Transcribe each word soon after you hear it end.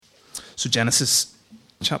So Genesis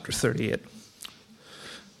chapter 38.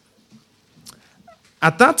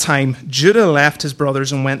 At that time, Judah left his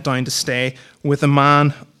brothers and went down to stay with a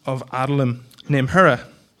man of Adullam named Hurrah.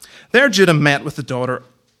 There Judah met with the daughter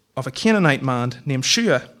of a Canaanite man named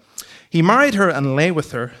Shua. He married her and lay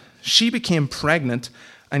with her. She became pregnant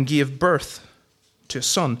and gave birth to a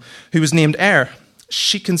son, who was named Er.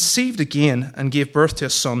 She conceived again and gave birth to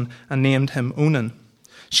a son and named him Onan.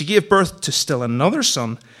 She gave birth to still another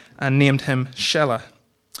son and named him Shelah.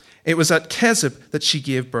 It was at Kezib that she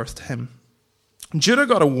gave birth to him. Judah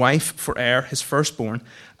got a wife for Er, his firstborn,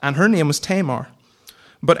 and her name was Tamar.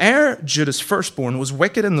 But Er, Judah's firstborn, was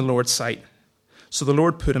wicked in the Lord's sight, so the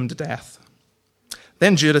Lord put him to death.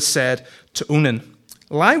 Then Judah said to Onan,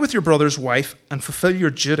 "Lie with your brother's wife and fulfill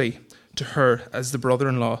your duty to her as the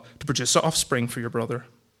brother-in-law to produce offspring for your brother."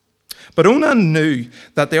 But Onan knew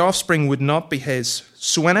that the offspring would not be his,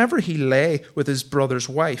 so whenever he lay with his brother's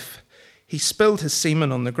wife, he spilled his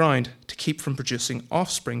semen on the ground to keep from producing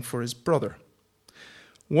offspring for his brother.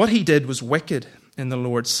 What he did was wicked in the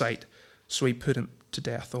Lord's sight, so he put him to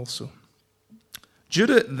death also.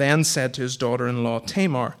 Judah then said to his daughter-in-law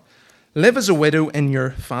Tamar, "Live as a widow in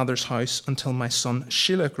your father's house until my son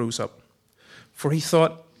Shelah grows up." For he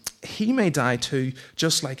thought, he may die too,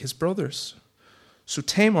 just like his brothers. So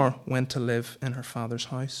Tamar went to live in her father's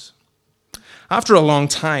house. After a long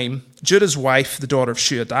time, Judah's wife, the daughter of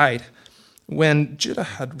Shua, died. When Judah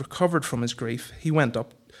had recovered from his grief, he went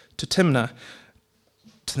up to Timnah,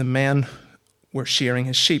 to the men were shearing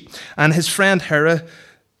his sheep, and his friend Hurrah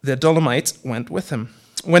the Adullamite went with him.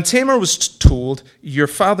 When Tamar was told, "Your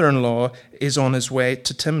father-in-law is on his way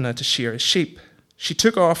to Timnah to shear his sheep," she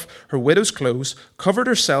took off her widow's clothes, covered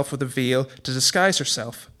herself with a veil to disguise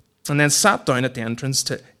herself, and then sat down at the entrance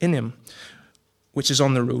to Inim, which is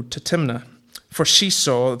on the road to Timnah. For she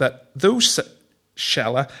saw that though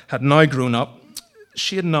Shelah had now grown up,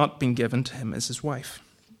 she had not been given to him as his wife.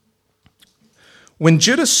 When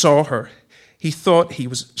Judah saw her, he thought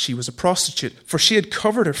she was a prostitute, for she had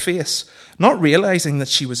covered her face. Not realizing that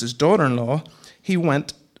she was his daughter-in-law, he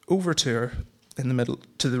went over to her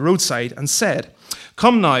to the roadside and said,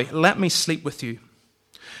 "Come now, let me sleep with you."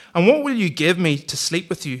 "And what will you give me to sleep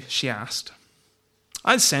with you?" she asked.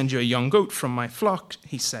 "I'll send you a young goat from my flock,"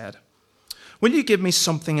 he said. "Will you give me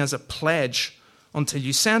something as a pledge until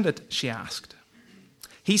you send it?" she asked.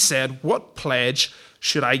 He said, "What pledge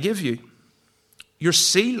should I give you?" "Your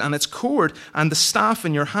seal and its cord and the staff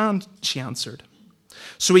in your hand," she answered.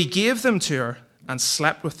 So he gave them to her and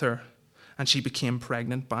slept with her, and she became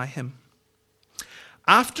pregnant by him.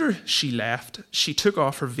 After she left, she took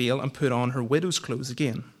off her veil and put on her widow's clothes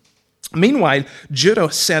again. Meanwhile,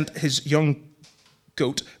 Judah sent his young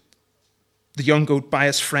goat by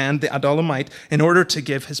his friend the Adullamite in order to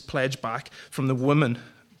give his pledge back from the woman,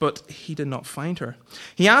 but he did not find her.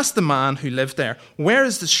 He asked the man who lived there, "Where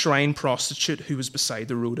is the shrine prostitute who was beside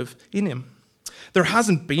the road of Enim?" "There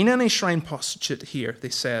hasn't been any shrine prostitute here," they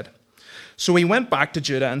said. So he went back to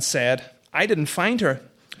Judah and said, "I didn't find her."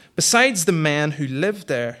 Besides, the men who lived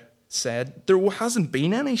there said, "There hasn't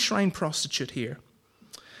been any shrine prostitute here."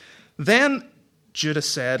 Then Judah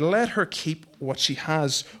said, "Let her keep what she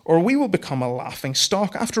has, or we will become a laughing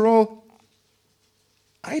stock. After all,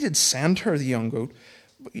 I did send her the young goat,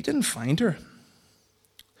 but you didn't find her."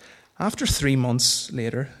 After 3 months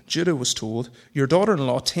later, Judah was told, "Your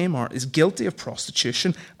daughter-in-law Tamar is guilty of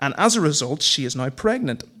prostitution, and as a result, she is now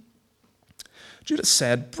pregnant." Judah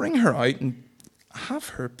said, "Bring her out and have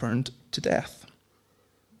her burned to death."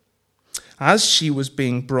 As she was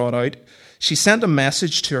being brought out, she sent a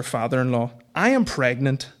message to her father-in-law. "I am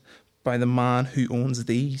pregnant by the man who owns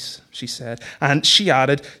these," she said. And she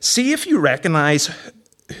added, "See if you recognize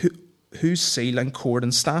whose seal and cord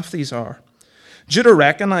and staff these are." Judah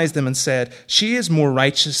recognized them and said, "She is more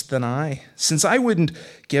righteous than I, since I wouldn't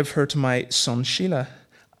give her to my son Shelah."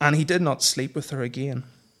 And he did not sleep with her again.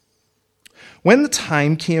 When the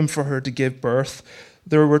time came for her to give birth,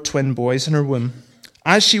 there were twin boys in her womb.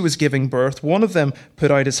 As she was giving birth, one of them put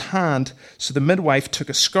out his hand, so the midwife took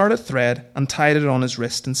a scarlet thread and tied it on his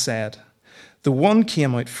wrist and said, "The one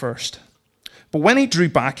came out first." But when he drew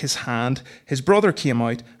back his hand, his brother came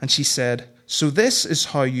out, and she said, "So this is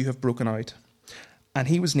how you have broken out." And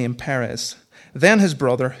he was named Perez. Then his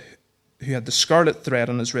brother, who had the scarlet thread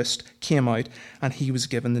on his wrist, came out, and he was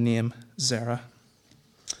given the name Zerah.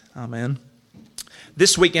 Amen.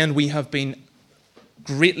 This weekend we have been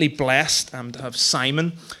greatly blessed to have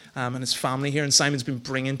Simon and his family here. And Simon's been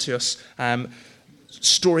bringing to us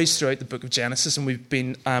stories throughout the book of Genesis, and we've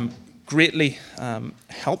been greatly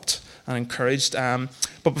helped and encouraged.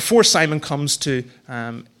 But before Simon comes to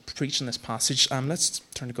preach in this passage. Let's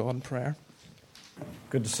turn to God in prayer.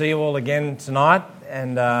 Good to see you all again tonight,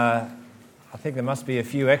 and I think there must be a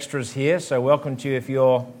few extras here, so welcome to you if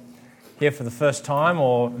you're here for the first time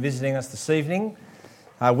or visiting us this evening.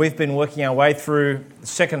 We've been working our way through the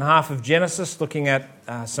second half of Genesis, looking at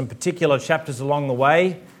some particular chapters along the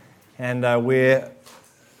way, and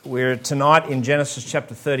we're tonight in Genesis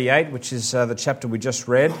chapter 38, which is the chapter we just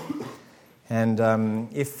read. And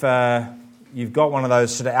if you've got one of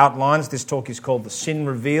those sort of outlines, this talk is called The Sin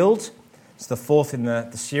Revealed. It's the fourth in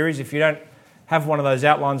the series. If you don't have one of those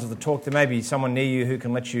outlines of the talk, there may be someone near you who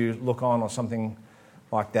can let you look on or something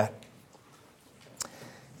like that.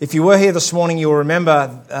 If you were here this morning, you'll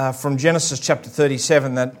remember from Genesis chapter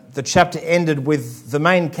 37 that the chapter ended with the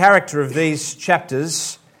main character of these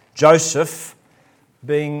chapters, Joseph,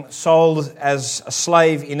 being sold as a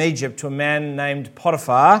slave in Egypt to a man named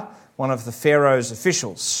Potiphar, one of the Pharaoh's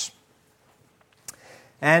officials.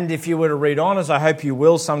 And if you were to read on, as I hope you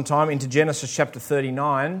will sometime, into Genesis chapter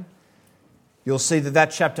 39, you'll see that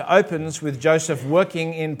chapter opens with Joseph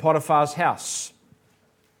working in Potiphar's house.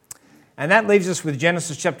 And that leaves us with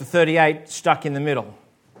Genesis chapter 38 stuck in the middle.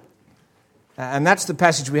 And that's the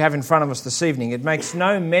passage we have in front of us this evening. It makes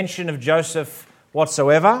no mention of Joseph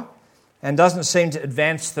whatsoever and doesn't seem to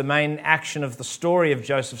advance the main action of the story of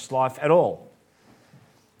Joseph's life at all.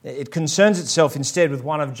 It concerns itself instead with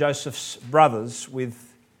one of Joseph's brothers, with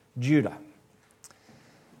Judah.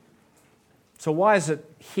 So why is it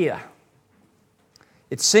here?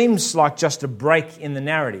 It seems like just a break in the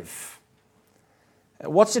narrative.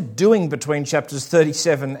 What's it doing between chapters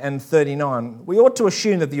 37 and 39? We ought to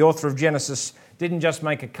assume that the author of Genesis didn't just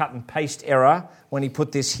make a cut and paste error when he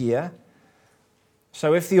put this here.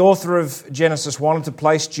 So if the author of Genesis wanted to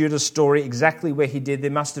place Judah's story exactly where he did, there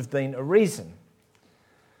must have been a reason.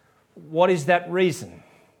 What is that reason?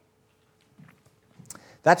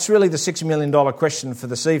 That's really the $6 million question for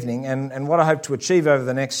this evening, and what I hope to achieve over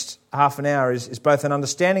the next half an hour is both an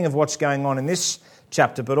understanding of what's going on in this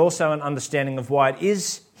chapter, but also an understanding of why it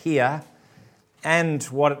is here and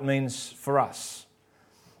what it means for us.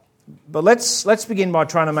 But let's begin by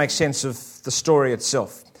trying to make sense of the story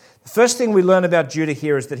itself. The first thing we learn about Judah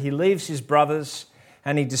here is that he leaves his brothers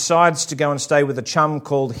and he decides to go and stay with a chum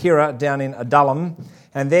called Hira down in Adullam,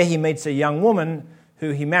 and there he meets a young woman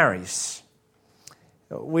who he marries.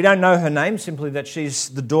 We don't know her name, simply that she's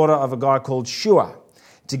the daughter of a guy called Shua.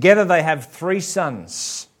 Together they have 3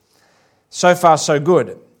 sons. So far, so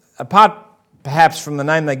good. Apart, perhaps, from the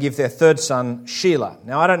name they give their third son, Sheila.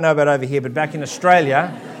 Now, I don't know about over here, but back in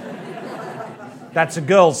Australia, that's a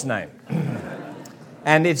girl's name.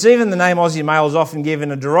 And it's even the name Aussie males often give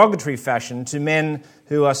in a derogatory fashion to men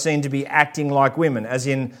who are seen to be acting like women, as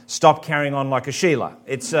in, stop carrying on like a Sheila.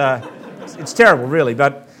 It's terrible, really,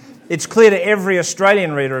 but it's clear to every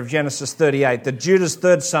Australian reader of Genesis 38 that Judah's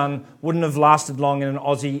third son wouldn't have lasted long in an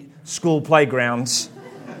Aussie school playground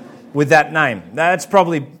with that name. That's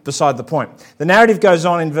probably beside the point. The narrative goes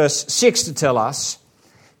on in verse 6 to tell us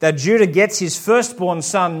that Judah gets his firstborn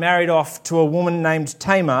son married off to a woman named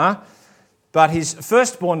Tamar, but his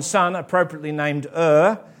firstborn son, appropriately named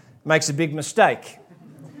makes a big mistake.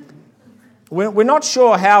 We're not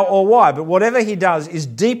sure how or why, but whatever he does is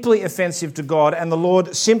deeply offensive to God, and the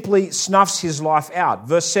Lord simply snuffs his life out.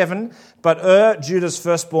 Verse 7, but Judah's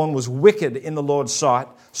firstborn, was wicked in the Lord's sight,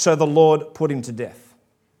 so the Lord put him to death.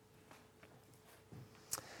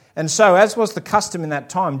 And so, as was the custom in that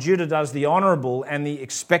time, Judah does the honourable and the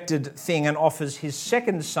expected thing and offers his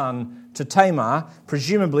second son to Tamar,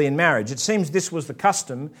 presumably in marriage. It seems this was the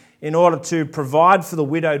custom in order to provide for the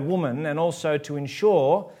widowed woman and also to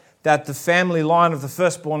ensure that the family line of the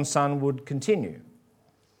firstborn son would continue.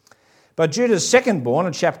 But Judah's secondborn,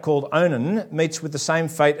 a chap called Onan, meets with the same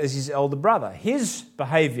fate as his elder brother. His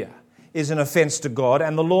behaviour is an offence to God,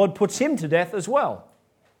 and the Lord puts him to death as well.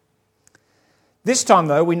 This time,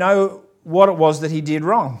 though, we know what it was that he did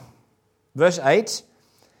wrong. Verse 8,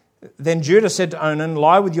 then Judah said to Onan,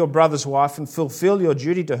 lie with your brother's wife and fulfill your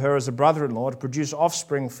duty to her as a brother-in-law to produce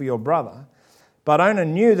offspring for your brother. But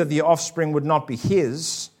Onan knew that the offspring would not be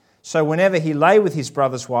his, so whenever he lay with his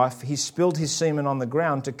brother's wife, he spilled his semen on the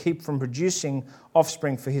ground to keep from producing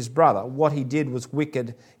offspring for his brother. What he did was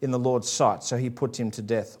wicked in the Lord's sight, so he put him to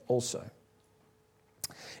death also.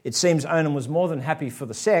 It seems Onan was more than happy for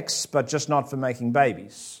the sex, but just not for making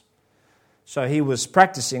babies. So he was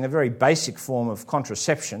practicing a very basic form of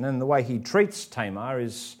contraception, and the way he treats Tamar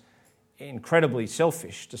is incredibly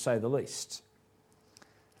selfish, to say the least.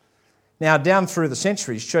 Now, down through the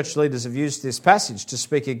centuries, church leaders have used this passage to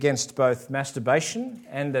speak against both masturbation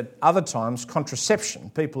and, at other times, contraception.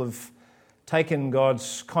 People have taken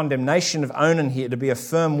God's condemnation of Onan here to be a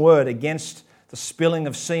firm word against the spilling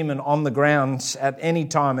of semen on the ground at any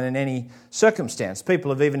time and in any circumstance.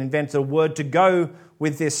 People have even invented a word to go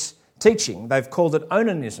with this teaching. They've called it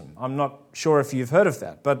onanism. I'm not sure if you've heard of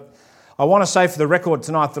that, but I want to say for the record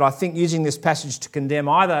tonight that I think using this passage to condemn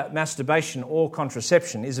either masturbation or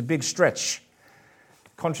contraception is a big stretch.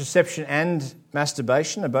 Contraception and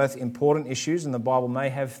masturbation are both important issues, and the Bible may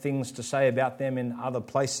have things to say about them in other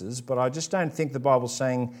places, but I just don't think the Bible's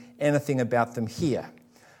saying anything about them here.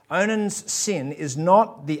 Onan's sin is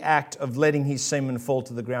not the act of letting his semen fall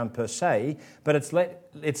to the ground per se, but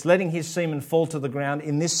it's letting his semen fall to the ground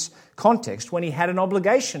in this context when he had an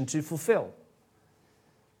obligation to fulfill,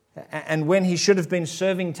 and when he should have been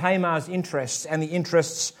serving Tamar's interests and the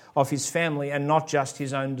interests of his family and not just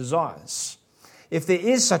his own desires. If there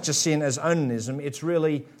is such a sin as onanism, it's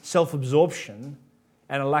really self-absorption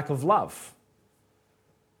and a lack of love.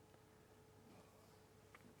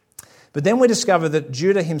 But then we discover that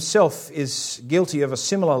Judah himself is guilty of a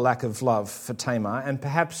similar lack of love for Tamar and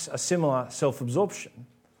perhaps a similar self-absorption.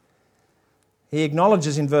 He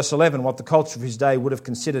acknowledges in verse 11 what the culture of his day would have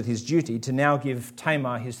considered his duty, to now give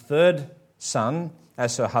Tamar his third son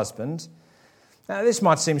as her husband. Now, this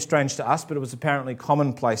might seem strange to us, but it was apparently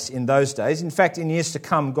commonplace in those days. In fact, in years to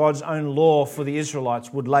come, God's own law for the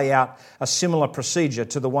Israelites would lay out a similar procedure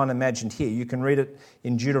to the one imagined here. You can read it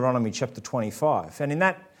in Deuteronomy chapter 25. And in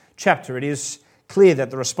that chapter, it is clear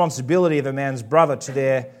that the responsibility of a man's brother to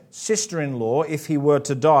their sister-in-law, if he were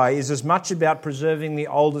to die, is as much about preserving the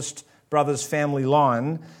oldest brother's family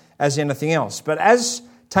line as anything else. But as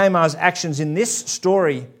Tamar's actions in this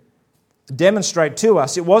story demonstrate to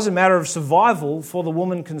us, it was a matter of survival for the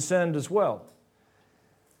woman concerned as well.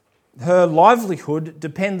 Her livelihood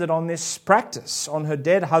depended on this practice, on her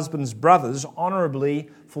dead husband's brothers honourably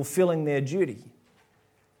fulfilling their duty.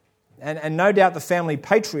 And no doubt the family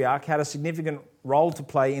patriarch had a significant role to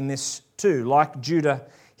play in this too, like Judah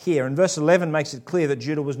here. And verse 11 makes it clear that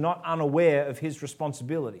Judah was not unaware of his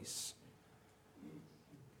responsibilities.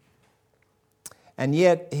 And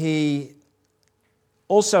yet he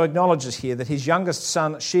also acknowledges here that his youngest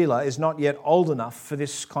son, Shelah, is not yet old enough for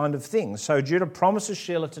this kind of thing. So Judah promises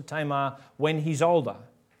Shelah to Tamar when he's older.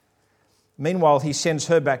 Meanwhile, he sends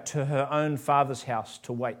her back to her own father's house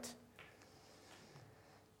to wait.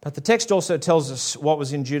 But the text also tells us what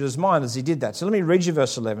was in Judah's mind as he did that. So let me read you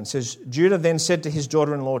verse 11. It says, Judah then said to his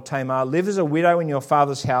daughter-in-law Tamar, live as a widow in your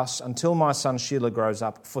father's house until my son Shelah grows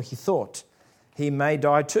up, for he thought he may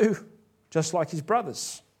die too, just like his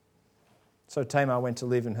brothers. So Tamar went to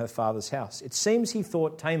live in her father's house. It seems he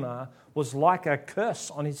thought Tamar was like a curse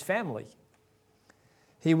on his family.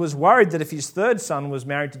 He was worried that if his third son was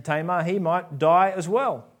married to Tamar, he might die as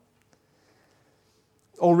well.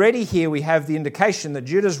 Already here we have the indication that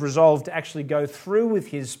Judah's resolve to actually go through with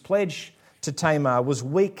his pledge to Tamar was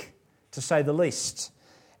weak, to say the least.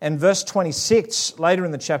 And verse 26, later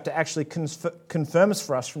in the chapter, actually confirms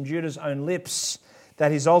for us from Judah's own lips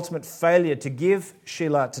that his ultimate failure to give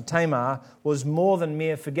Shelah to Tamar was more than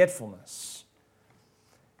mere forgetfulness.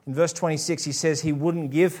 In verse 26, he says he wouldn't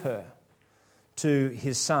give her to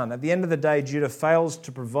his son. At the end of the day, Judah fails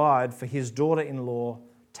to provide for his daughter-in-law,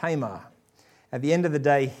 Tamar. At the end of the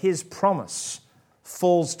day, his promise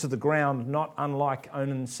falls to the ground, not unlike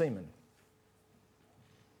Onan's semen.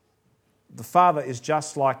 The father is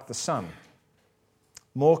just like the son,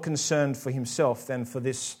 more concerned for himself than for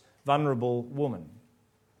this vulnerable woman.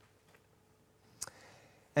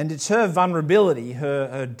 And it's her vulnerability,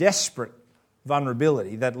 her desperate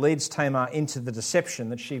vulnerability, that leads Tamar into the deception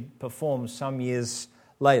that she performs some years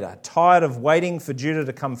later. Tired of waiting for Judah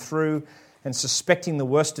to come through and suspecting the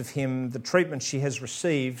worst of him, the treatment she has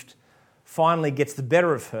received finally gets the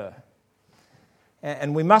better of her.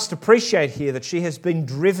 And we must appreciate here that she has been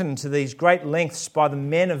driven to these great lengths by the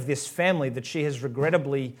men of this family that she has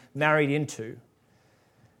regrettably married into.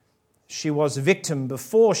 She was a victim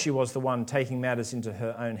before she was the one taking matters into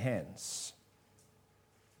her own hands.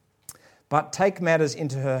 But take matters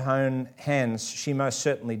into her own hands she most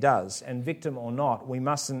certainly does. And victim or not, we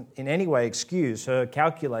mustn't in any way excuse her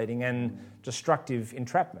calculating and destructive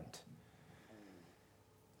entrapment.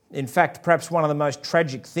 In fact, perhaps one of the most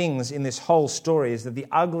tragic things in this whole story is that the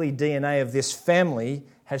ugly DNA of this family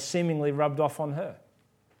has seemingly rubbed off on her.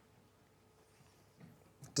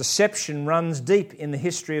 Deception runs deep in the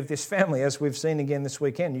history of this family, as we've seen again this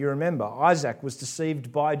weekend. You remember, Isaac was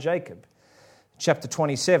deceived by Jacob. Chapter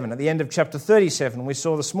 27. At the end of chapter 37, we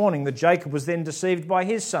saw this morning that Jacob was then deceived by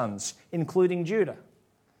his sons, including Judah.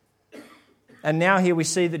 And now here we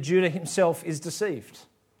see that Judah himself is deceived.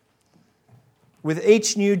 With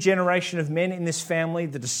each new generation of men in this family,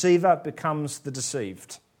 the deceiver becomes the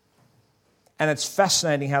deceived. And it's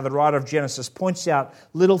fascinating how the writer of Genesis points out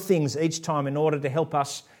little things each time in order to help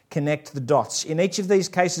us connect the dots. In each of these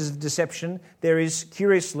cases of deception, there is,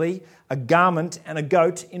 curiously, a garment and a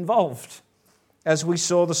goat involved, as we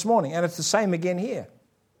saw this morning. And it's the same again here.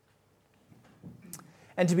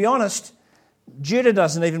 And to be honest, Judah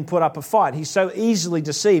doesn't even put up a fight. He's so easily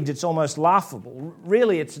deceived, it's almost laughable.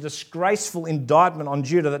 Really, it's a disgraceful indictment on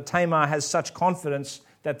Judah that Tamar has such confidence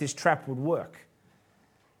that this trap would work.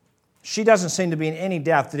 She doesn't seem to be in any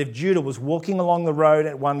doubt that if Judah was walking along the road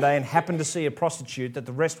at one day and happened to see a prostitute, that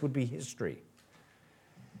the rest would be history.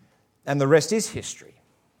 And the rest is history.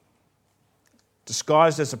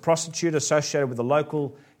 Disguised as a prostitute associated with the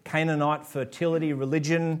local Canaanite fertility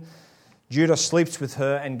religion, Judah sleeps with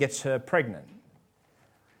her and gets her pregnant.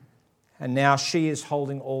 And now she is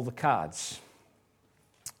holding all the cards.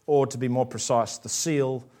 Or to be more precise, the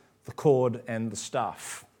seal, the cord, and the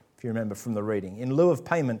staff, if you remember from the reading. In lieu of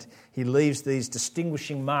payment, he leaves these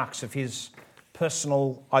distinguishing marks of his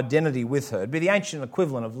personal identity with her. It'd be the ancient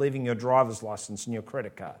equivalent of leaving your driver's license and your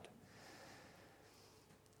credit card.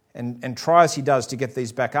 And try as he does to get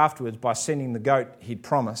these back afterwards by sending the goat he'd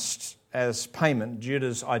promised as payment,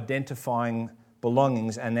 Judah's identifying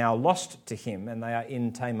belongings are now lost to him and they are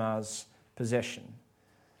in Tamar's possession.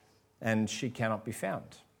 And she cannot be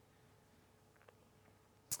found.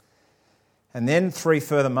 And then 3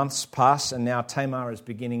 further months pass and now Tamar is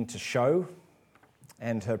beginning to show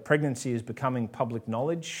and her pregnancy is becoming public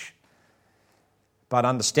knowledge. But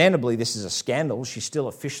understandably, this is a scandal. She's still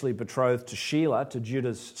officially betrothed to Shelah, to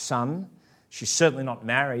Judah's son. She's certainly not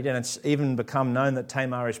married, and it's even become known that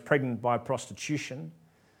Tamar is pregnant by prostitution.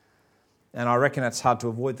 And I reckon it's hard to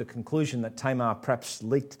avoid the conclusion that Tamar perhaps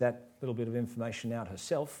leaked that little bit of information out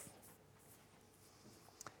herself.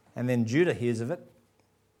 And then Judah hears of it.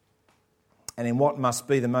 And in what must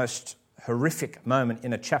be the most horrific moment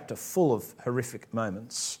in a chapter full of horrific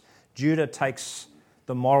moments, Judah takes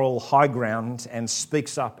the moral high ground and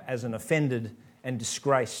speaks up as an offended and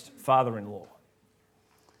disgraced father-in-law.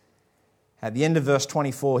 At the end of verse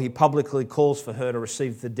 24, he publicly calls for her to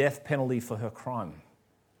receive the death penalty for her crime.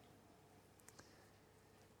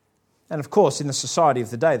 And of course, in the society of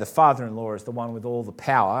the day, the father-in-law is the one with all the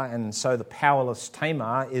power, and so the powerless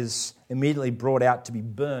Tamar is immediately brought out to be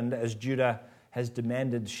burned as Judah has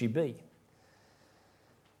demanded she be.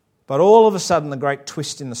 But all of a sudden, the great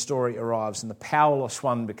twist in the story arrives, and the powerless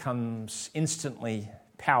one becomes instantly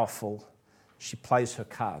powerful. She plays her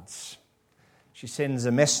cards. She sends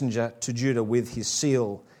a messenger to Judah with his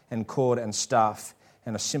seal and cord and staff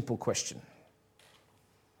and a simple question.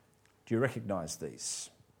 Do you recognize these?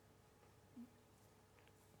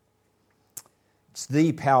 It's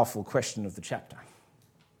the powerful question of the chapter.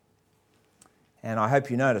 And I hope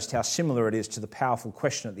you noticed how similar it is to the powerful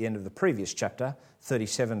question at the end of the previous chapter,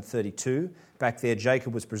 37-32. Back there,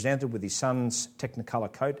 Jacob was presented with his son's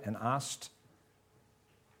technicolor coat and asked,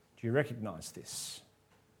 do you recognize this?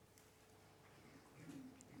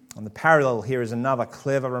 And the parallel here is another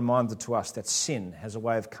clever reminder to us that sin has a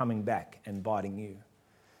way of coming back and biting you.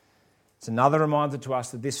 It's another reminder to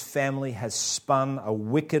us that this family has spun a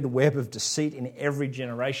wicked web of deceit in every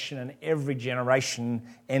generation, and every generation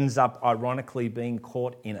ends up ironically being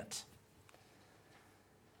caught in it.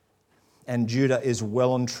 And Judah is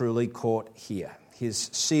well and truly caught here.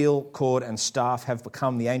 His seal, cord, and staff have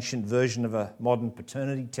become the ancient version of a modern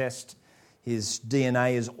paternity test. His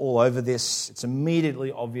DNA is all over this. It's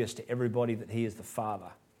immediately obvious to everybody that he is the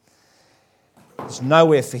father. There's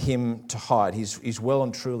nowhere for him to hide. He's well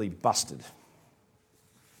and truly busted.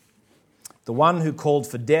 The one who called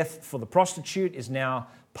for death for the prostitute is now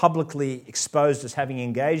publicly exposed as having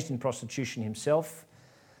engaged in prostitution himself.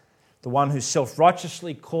 The one who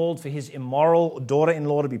self-righteously called for his immoral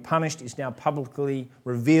daughter-in-law to be punished is now publicly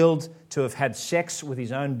revealed to have had sex with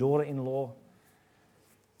his own daughter-in-law.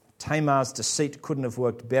 Tamar's deceit couldn't have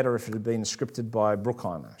worked better if it had been scripted by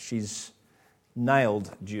Bruckheimer. She's nailed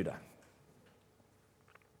Judah.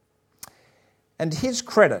 And to his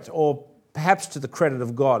credit, or perhaps to the credit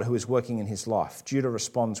of God who is working in his life, Judah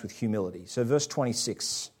responds with humility. So verse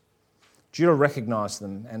 26, Judah recognized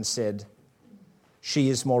them and said, she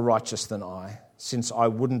is more righteous than I, since I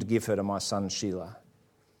wouldn't give her to my son Shelah.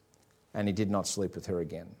 And he did not sleep with her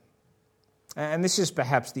again. And this is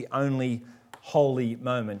perhaps the only holy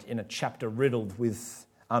moment in a chapter riddled with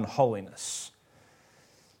unholiness.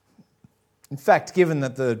 In fact, given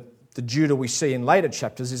that the Judah we see in later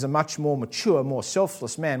chapters is a much more mature, more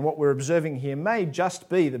selfless man, what we're observing here may just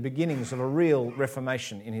be the beginnings of a real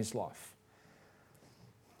reformation in his life.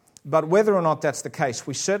 But whether or not that's the case,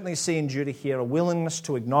 we certainly see in Judah here a willingness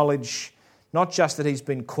to acknowledge not just that he's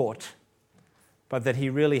been caught, but that he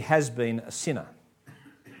really has been a sinner.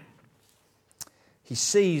 He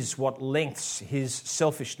sees what lengths his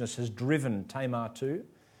selfishness has driven Tamar to.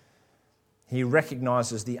 He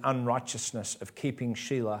recognises the unrighteousness of keeping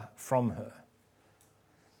Shelah from her.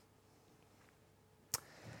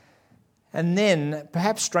 And then,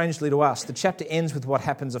 perhaps strangely to us, the chapter ends with what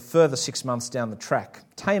happens a further 6 months down the track.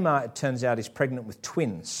 Tamar, it turns out, is pregnant with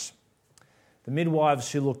twins. The midwives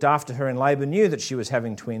who looked after her in labour knew that she was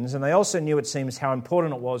having twins, and they also knew, it seems, how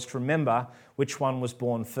important it was to remember which one was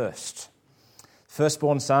born first.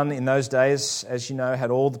 Firstborn son in those days, as you know,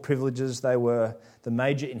 had all the privileges. They were the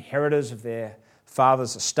major inheritors of their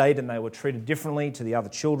father's estate, and they were treated differently to the other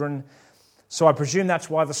children. So I presume that's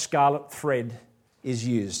why the scarlet thread is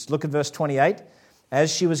used. Look at verse 28.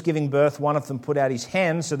 As she was giving birth, one of them put out his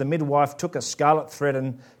hand, so the midwife took a scarlet thread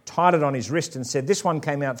and tied it on his wrist and said, "This one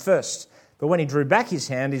came out first." But when he drew back his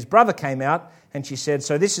hand, his brother came out, and she said,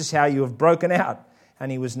 "So this is how you have broken out."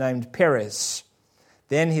 And he was named Perez.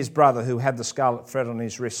 Then his brother, who had the scarlet thread on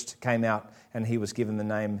his wrist, came out, and he was given the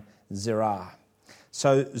name Zerah.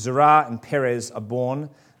 So Zerah and Perez are born.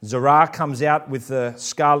 Zerah comes out with the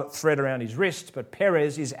scarlet thread around his wrist, but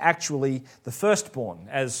Perez is actually the firstborn,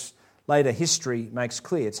 as later history makes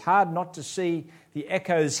clear. It's hard not to see the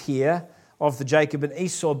echoes here of the Jacob and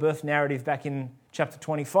Esau birth narrative back in chapter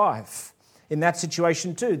 25. In that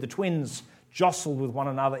situation too, the twins jostled with one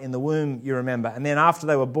another in the womb, you remember. And then after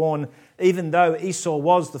they were born, even though Esau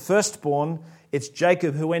was the firstborn, it's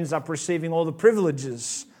Jacob who ends up receiving all the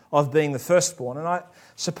privileges of being the firstborn. And I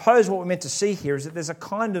suppose what we're meant to see here is that there's a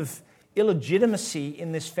kind of illegitimacy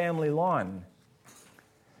in this family line.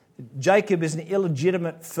 Jacob is an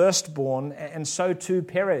illegitimate firstborn, and so too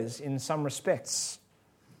Perez in some respects.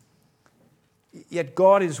 Yet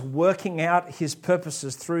God is working out his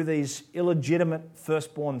purposes through these illegitimate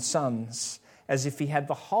firstborn sons as if he had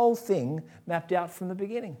the whole thing mapped out from the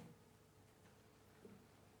beginning.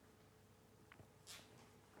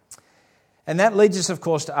 And that leads us, of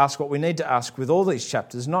course, to ask what we need to ask with all these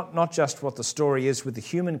chapters, not just what the story is with the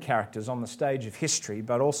human characters on the stage of history,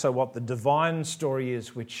 but also what the divine story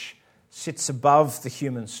is which sits above the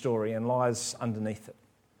human story and lies underneath it.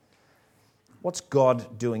 What's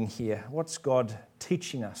God doing here? What's God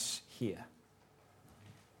teaching us here?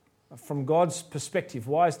 From God's perspective,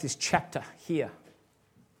 why is this chapter here?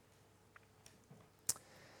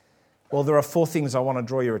 Well, there are 4 things I want to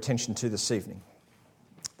draw your attention to this evening.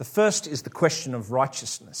 The first is the question of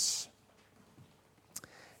righteousness.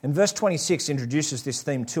 And verse 26 introduces this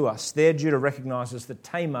theme to us. There, Judah recognises that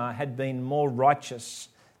Tamar had been more righteous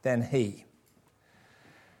than he.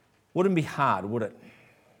 Wouldn't be hard, would it?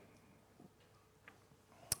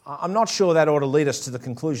 I'm not sure that ought to lead us to the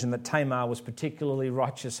conclusion that Tamar was particularly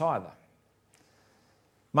righteous either.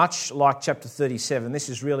 Much like chapter 37, this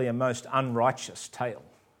is really a most unrighteous tale.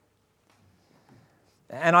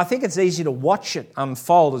 And I think it's easy to watch it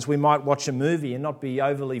unfold as we might watch a movie and not be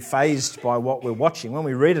overly fazed by what we're watching. When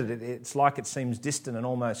we read it, it's like it seems distant and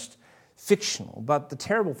almost fictional. But the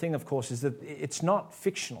terrible thing, of course, is that it's not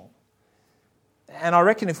fictional. And I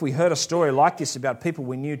reckon if we heard a story like this about people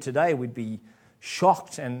we knew today, we'd be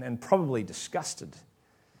shocked and probably disgusted.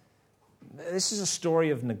 This is a story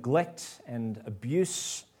of neglect and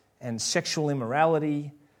abuse and sexual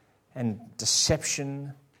immorality and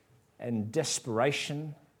deception and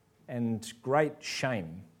desperation and great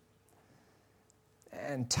shame.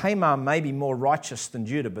 And Tamar may be more righteous than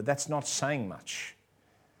Judah, but that's not saying much.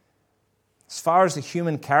 As far as the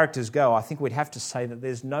human characters go, I think we'd have to say that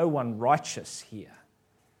there's no one righteous here.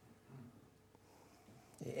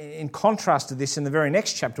 In contrast to this, in the very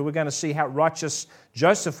next chapter, we're going to see how righteous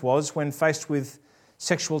Joseph was when faced with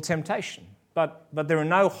sexual temptation. But there are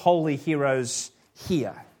no holy heroes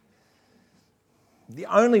here. The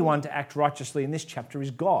only one to act righteously in this chapter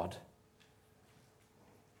is God.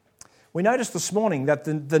 We noticed this morning that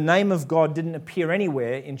the name of God didn't appear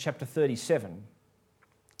anywhere in chapter 37.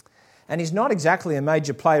 And he's not exactly a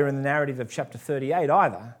major player in the narrative of chapter 38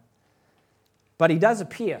 either. But he does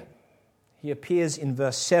appear. He appears in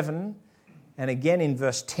verse 7 and again in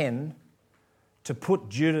verse 10 to put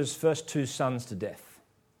Judah's first 2 sons to death.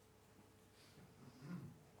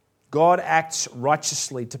 God acts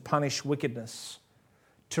righteously to punish wickedness,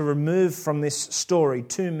 to remove from this story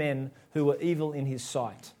 2 men who were evil in his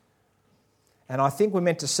sight. And I think we're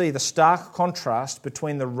meant to see the stark contrast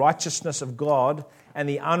between the righteousness of God and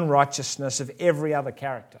the unrighteousness of every other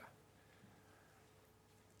character.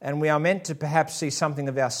 And we are meant to perhaps see something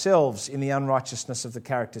of ourselves in the unrighteousness of the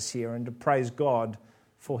characters here and to praise God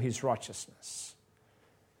for his righteousness.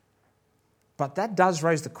 But that does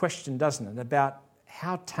raise the question, doesn't it, about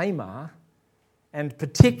how Tamar and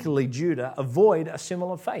particularly Judah avoid a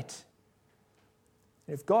similar fate.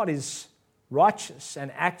 If God is righteous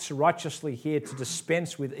and acts righteously here to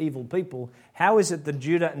dispense with evil people, how is it that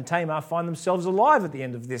Judah and Tamar find themselves alive at the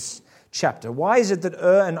end of this chapter? Why is it that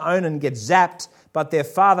and Onan get zapped, but their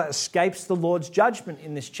father escapes the Lord's judgment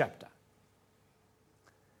in this chapter?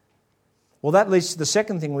 Well, that leads to the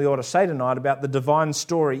second thing we ought to say tonight about the divine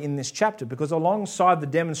story in this chapter, because alongside the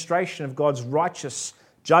demonstration of God's righteous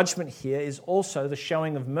judgment here is also the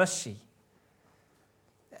showing of mercy.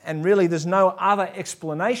 And really, there's no other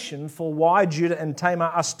explanation for why Judah and Tamar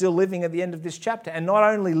are still living at the end of this chapter. And not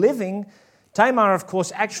only living, Tamar, of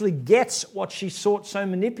course, actually gets what she sought so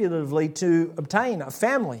manipulatively to obtain, a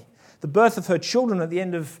family. The birth of her children at the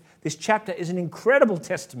end of this chapter is an incredible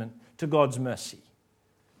testament to God's mercy.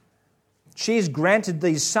 She is granted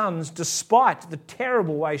these sons despite the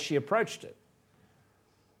terrible way she approached it.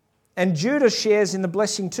 And Judah shares in the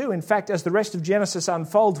blessing too. In fact, as the rest of Genesis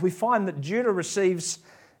unfolds, we find that Judah receives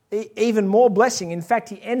even more blessing. In fact,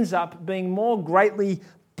 he ends up being more greatly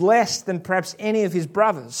blessed than perhaps any of his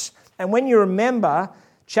brothers. And when you remember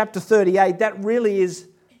chapter 38, that really is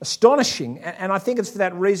astonishing. And I think it's for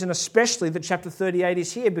that reason especially that chapter 38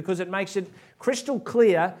 is here, because it makes it crystal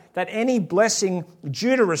clear that any blessing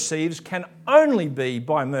Judah receives can only be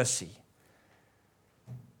by mercy.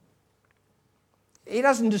 He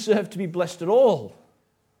doesn't deserve to be blessed at all.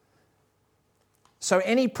 So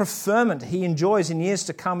any preferment he enjoys in years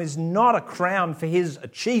to come is not a crown for his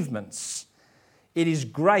achievements. It is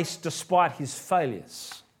grace despite his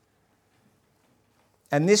failures.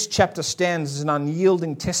 And this chapter stands as an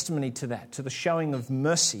unyielding testimony to that, to the showing of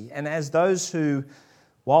mercy. And as those who,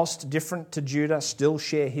 whilst different to Judah, still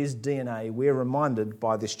share his DNA, we're reminded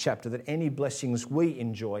by this chapter that any blessings we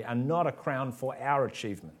enjoy are not a crown for our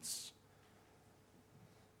achievements,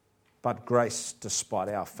 but grace despite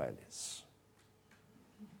our failures.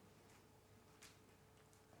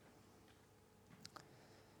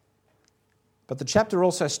 But the chapter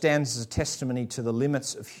also stands as a testimony to the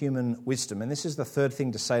limits of human wisdom. And this is the third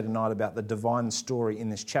thing to say tonight about the divine story in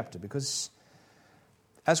this chapter, because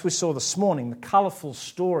as we saw this morning, the colourful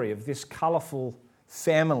story of this colourful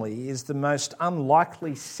family is the most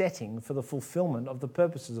unlikely setting for the fulfilment of the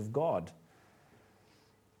purposes of God.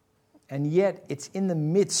 And yet it's in the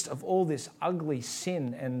midst of all this ugly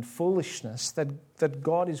sin and foolishness that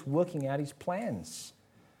God is working out his plans.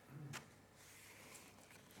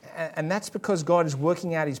 And that's because God is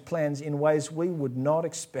working out his plans in ways we would not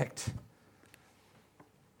expect.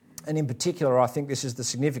 And in particular, I think this is the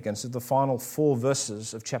significance of the final 4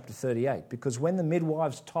 verses of chapter 38. Because when the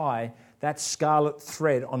midwives tie that scarlet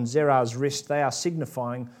thread on Zerah's wrist, they are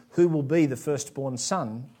signifying who will be the firstborn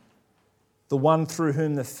son, the one through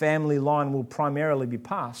whom the family line will primarily be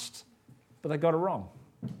passed. But they got it wrong.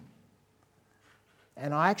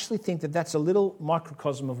 And I actually think that that's a little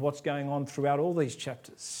microcosm of what's going on throughout all these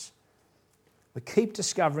chapters. We keep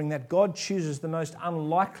discovering that God chooses the most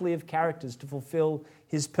unlikely of characters to fulfill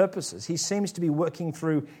his purposes. He seems to be working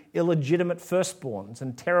through illegitimate firstborns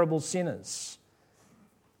and terrible sinners.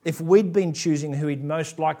 If we'd been choosing who he'd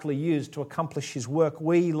most likely use to accomplish his work,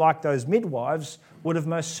 we, like those midwives, would have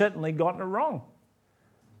most certainly gotten it wrong.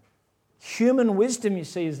 Human wisdom, you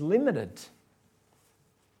see, is limited.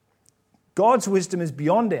 God's wisdom is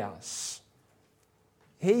beyond ours.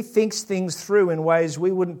 He thinks things through in ways we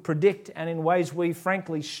wouldn't predict and in ways we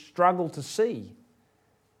frankly struggle to see.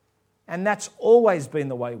 And that's always been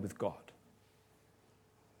the way with God.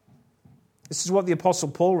 This is what the Apostle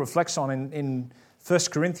Paul reflects on in 1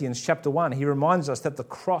 Corinthians chapter 1. He reminds us that the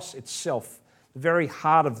cross itself, the very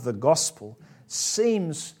heart of the gospel,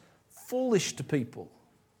 seems foolish to people,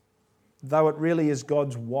 though it really is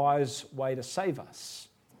God's wise way to save us.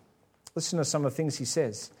 Listen to some of the things he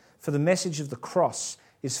says. For the message of the cross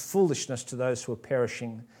is foolishness to those who are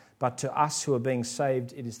perishing, but to us who are being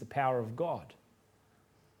saved, it is the power of God.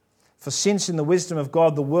 For since in the wisdom of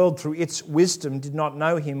God, the world through its wisdom did not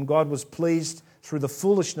know him, God was pleased through the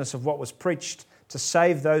foolishness of what was preached to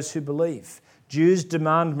save those who believe. Jews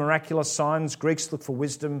demand miraculous signs, Greeks look for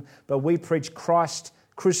wisdom, but we preach Christ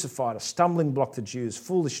crucified, a stumbling block to Jews,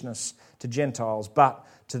 foolishness to Gentiles, but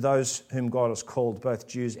to those whom God has called, both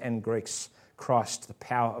Jews and Greeks, Christ, the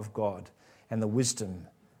power of God and the wisdom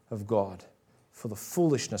of God. For the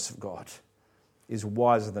foolishness of God is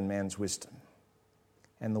wiser than man's wisdom,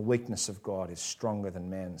 and the weakness of God is stronger than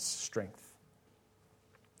man's strength.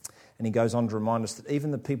 And he goes on to remind us that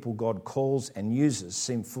even the people God calls and uses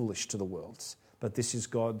seem foolish to the world, but this is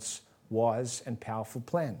God's wise and powerful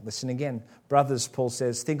plan. Listen again. Brothers, Paul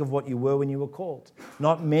says, think of what you were when you were called.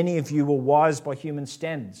 Not many of you were wise by human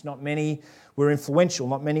standards. Not many were influential.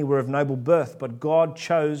 Not many were of noble birth. But God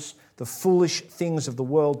chose the foolish things of the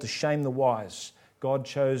world to shame the wise. God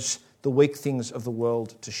chose the weak things of the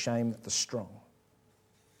world to shame the strong.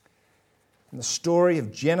 And the story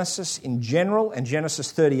of Genesis in general and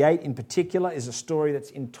Genesis 38 in particular is a story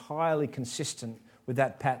that's entirely consistent with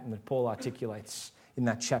that pattern that Paul articulates in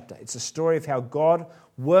that chapter. It's a story of how God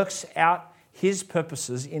works out his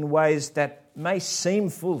purposes in ways that may seem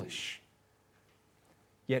foolish,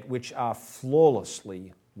 yet which are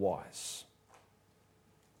flawlessly wise.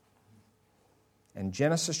 And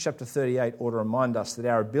Genesis chapter 38 ought to remind us that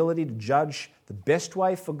our ability to judge the best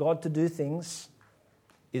way for God to do things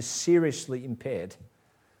is seriously impaired.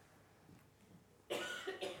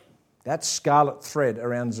 That scarlet thread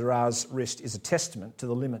around Zerah's wrist is a testament to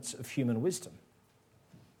the limits of human wisdom.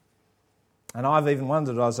 And I've even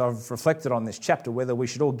wondered, as I've reflected on this chapter, whether we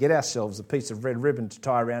should all get ourselves a piece of red ribbon to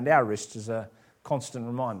tie around our wrist as a constant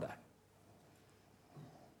reminder.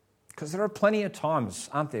 Because there are plenty of times,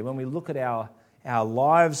 aren't there, when we look at our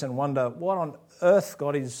lives and wonder what on earth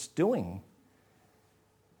God is doing.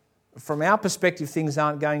 From our perspective, things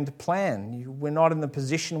aren't going to plan. We're not in the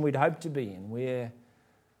position we'd hoped to be in. We're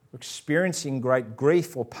experiencing great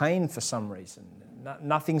grief or pain for some reason.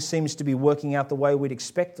 Nothing seems to be working out the way we'd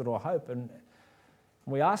expected or hope. And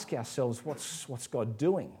we ask ourselves, what's God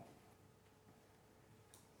doing?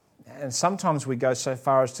 And sometimes we go so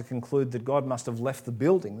far as to conclude that God must have left the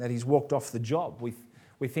building, that he's walked off the job.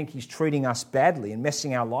 We think he's treating us badly and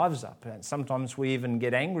messing our lives up. And sometimes we even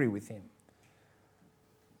get angry with him.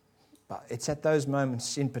 But it's at those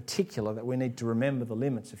moments in particular that we need to remember the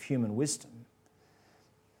limits of human wisdom.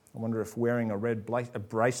 I wonder if wearing a red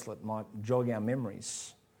bracelet might jog our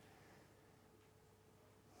memories.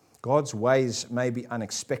 God's ways may be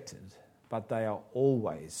unexpected, but they are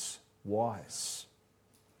always wise.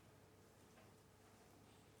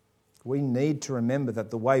 We need to remember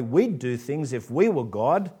that the way we'd do things if we were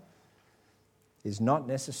God is not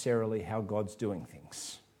necessarily how God's doing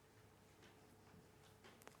things.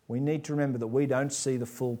 We need to remember that we don't see the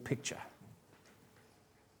full picture.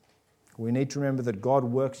 We need to remember that God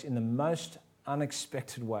works in the most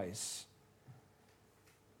unexpected ways.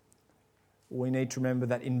 We need to remember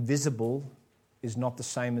that invisible is not the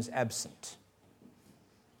same as absent.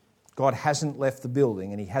 God hasn't left the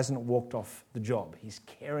building and he hasn't walked off the job. He's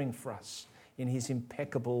caring for us in his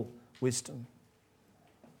impeccable wisdom.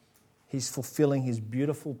 He's fulfilling his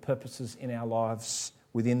beautiful purposes in our lives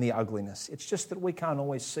within the ugliness. It's just that we can't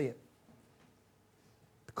always see it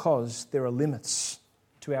because there are limits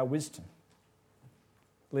to our wisdom,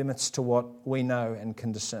 limits to what we know and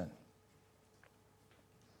can discern.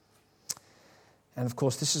 And of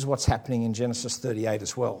course, this is what's happening in Genesis 38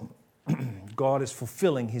 as well. God is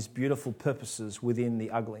fulfilling his beautiful purposes within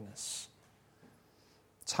the ugliness.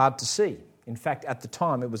 It's hard to see. In fact, at the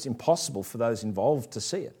time, it was impossible for those involved to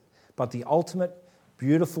see it. But the ultimate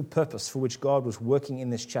beautiful purpose for which God was working in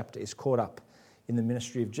this chapter is caught up in the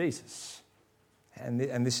ministry of Jesus.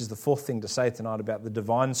 And this is the fourth thing to say tonight about the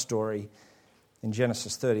divine story in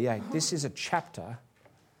Genesis 38. This is a chapter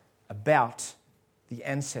about the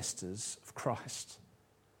ancestors of Christ.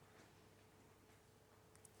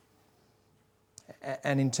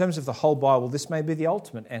 And in terms of the whole Bible, this may be the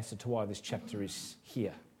ultimate answer to why this chapter is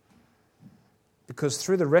here. Because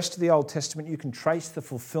through the rest of the Old Testament, you can trace the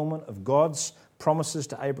fulfillment of God's promises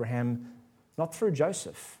to Abraham, not through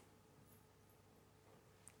Joseph,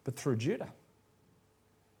 but through Judah.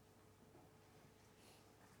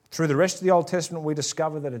 Through the rest of the Old Testament, we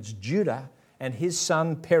discover that it's Judah and his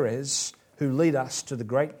son Perez who lead us to the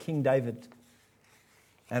great King David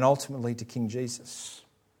and ultimately to King Jesus.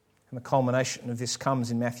 And the culmination of this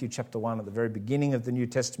comes in Matthew chapter 1 at the very beginning of the New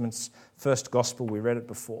Testament's first gospel. We read it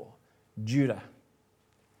before. Judah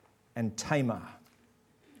and Tamar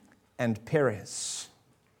and Perez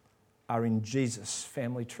are in Jesus'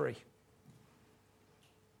 family tree.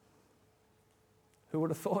 Who would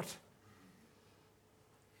have thought?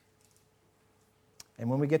 And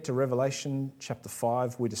when we get to Revelation chapter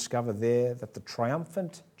 5, we discover there that the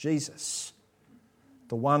triumphant Jesus,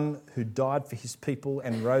 the one who died for his people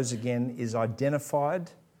and rose again, is identified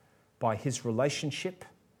by his relationship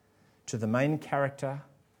to the main character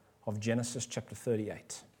of Genesis chapter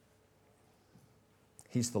 38.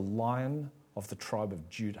 He's the Lion of the tribe of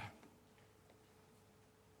Judah.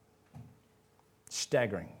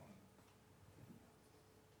 Staggering.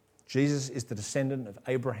 Jesus is the descendant of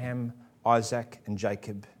Abraham, Isaac, and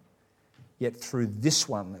Jacob. Yet through this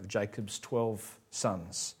one of Jacob's 12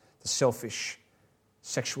 sons, the selfish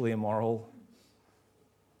sexually immoral,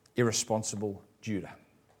 irresponsible Judah.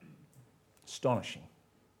 Astonishing.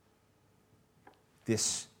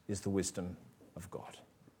 This is the wisdom of God.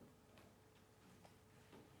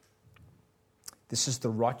 This is the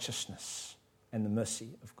righteousness and the mercy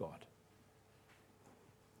of God.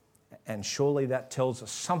 And surely that tells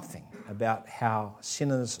us something about how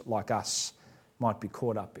sinners like us might be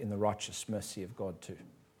caught up in the righteous mercy of God too.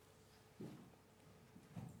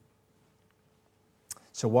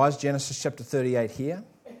 So why is Genesis chapter 38 here?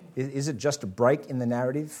 Is it just a break in the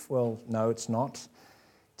narrative? Well, no, it's not.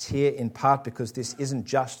 It's here in part because this isn't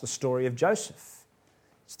just the story of Joseph.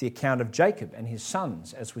 It's the account of Jacob and his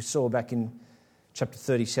sons, as we saw back in chapter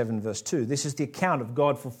 37, verse 2. This is the account of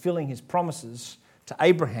God fulfilling his promises to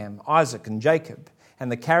Abraham, Isaac, and Jacob.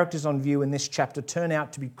 And the characters on view in this chapter turn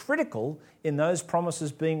out to be critical in those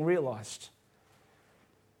promises being realised.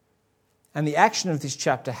 And the action of this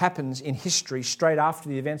chapter happens in history straight after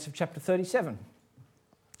the events of chapter 37.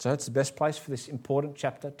 So it's the best place for this important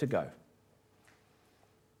chapter to go.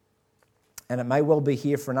 And it may well be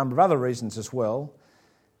here for a number of other reasons as well,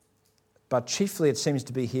 but chiefly it seems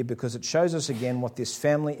to be here because it shows us again what this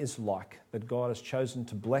family is like, that God has chosen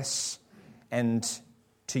to bless and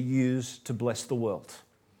to use to bless the world.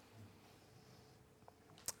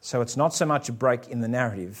 So it's not so much a break in the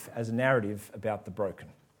narrative as a narrative about the broken.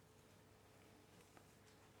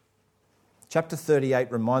 Chapter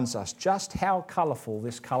 38 reminds us just how colourful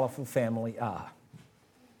this colourful family are.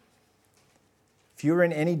 If you're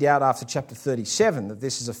in any doubt after chapter 37 that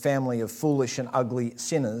this is a family of foolish and ugly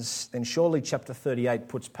sinners, then surely chapter 38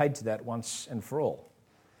 puts paid to that once and for all.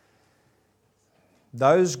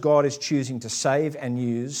 Those God is choosing to save and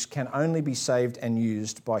use can only be saved and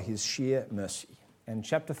used by his sheer mercy. And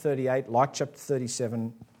chapter 38, like chapter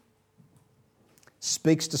 37,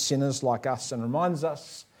 speaks to sinners like us and reminds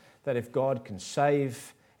us that if God can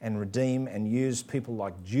save and redeem and use people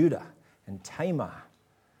like Judah and Tamar,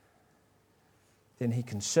 then he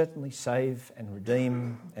can certainly save and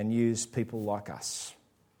redeem and use people like us.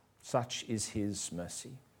 Such is his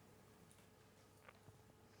mercy.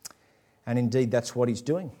 And indeed, that's what he's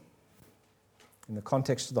doing. In the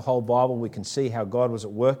context of the whole Bible, we can see how God was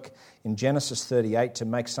at work in Genesis 38 to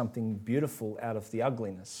make something beautiful out of the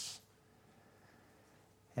ugliness.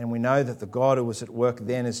 And we know that the God who was at work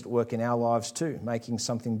then is at work in our lives too, making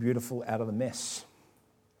something beautiful out of the mess,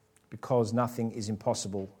 because nothing is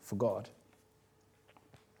impossible for God.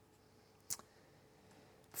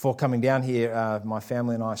 Before coming down here, my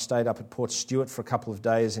family and I stayed up at Port Stewart for a couple of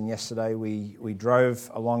days, and yesterday we drove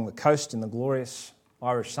along the coast in the glorious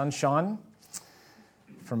Irish sunshine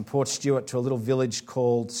from Port Stewart to a little village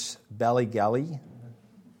called Ballygally.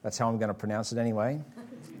 That's how I'm going to pronounce it anyway.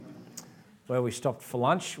 Where we stopped for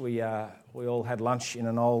lunch. We all had lunch in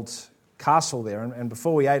an old castle there, and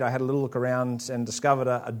before we ate I had a little look around and discovered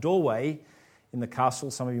a doorway in the castle.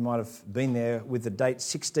 Some of you might have been there, with the date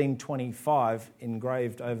 1625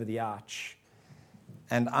 engraved over the arch.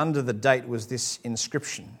 And under the date was this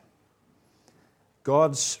inscription: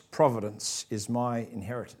 God's providence is my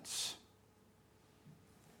inheritance.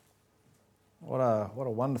 What a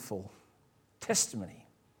wonderful testimony.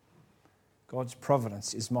 God's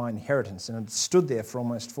providence is my inheritance, and it stood there for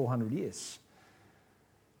almost 400 years.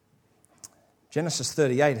 Genesis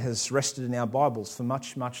 38 has rested in our Bibles for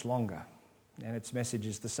much, much longer, and its message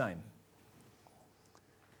is the same.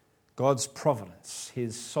 God's providence,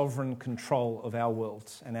 his sovereign control of our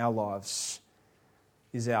world and our lives,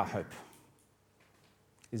 is our hope,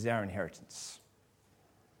 is our inheritance.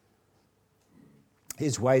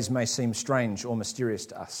 His ways may seem strange or mysterious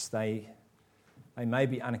to us. They may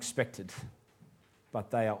be unexpected, but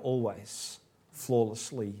they are always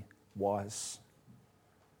flawlessly wise.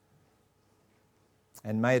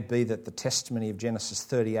 And may it be that the testimony of Genesis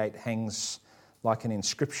 38 hangs like an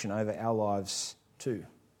inscription over our lives too.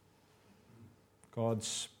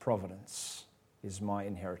 God's providence is my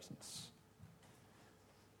inheritance.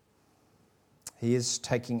 He is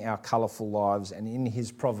taking our colourful lives and in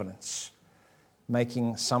his providence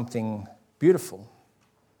making something beautiful,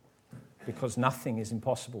 because nothing is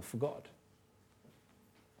impossible for God.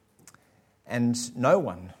 And no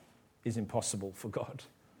one is impossible for God,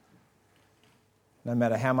 no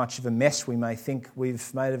matter how much of a mess we may think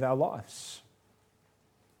we've made of our lives.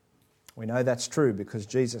 We know that's true because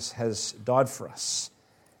Jesus has died for us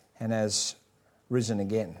and has risen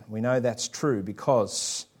again. We know that's true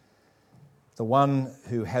because the one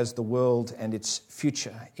who has the world and its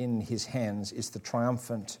future in his hands is the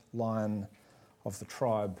triumphant Lion of the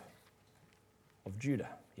tribe of Judah.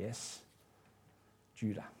 Yes,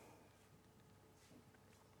 Judah.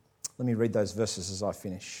 Let me read those verses as I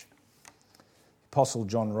finish. Apostle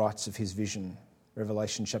John writes of his vision,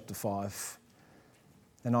 Revelation chapter 5.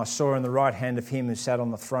 And I saw in the right hand of him who sat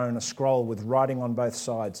on the throne a scroll with writing on both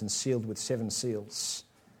sides and sealed with 7 seals.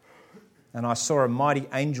 And I saw a mighty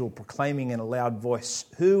angel proclaiming in a loud voice,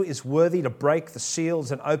 "Who is worthy to break the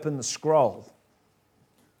seals and open the scroll?"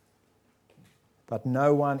 But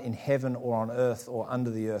no one in heaven or on earth or under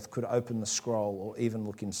the earth could open the scroll or even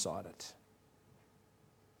look inside it.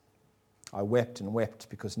 I wept and wept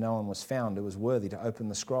because no one was found who was worthy to open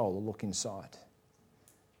the scroll or look inside.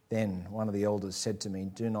 Then one of the elders said to me,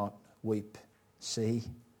 "Do not weep. See,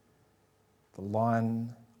 the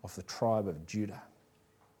Lion of the tribe of Judah,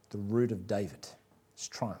 the Root of David, has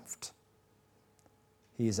triumphed.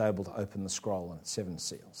 He is able to open the scroll and its 7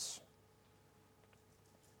 seals."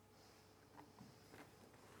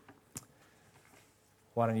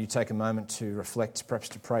 Why don't you take a moment to reflect, perhaps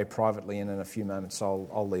to pray privately, and in a few moments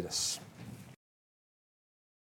I'll lead us.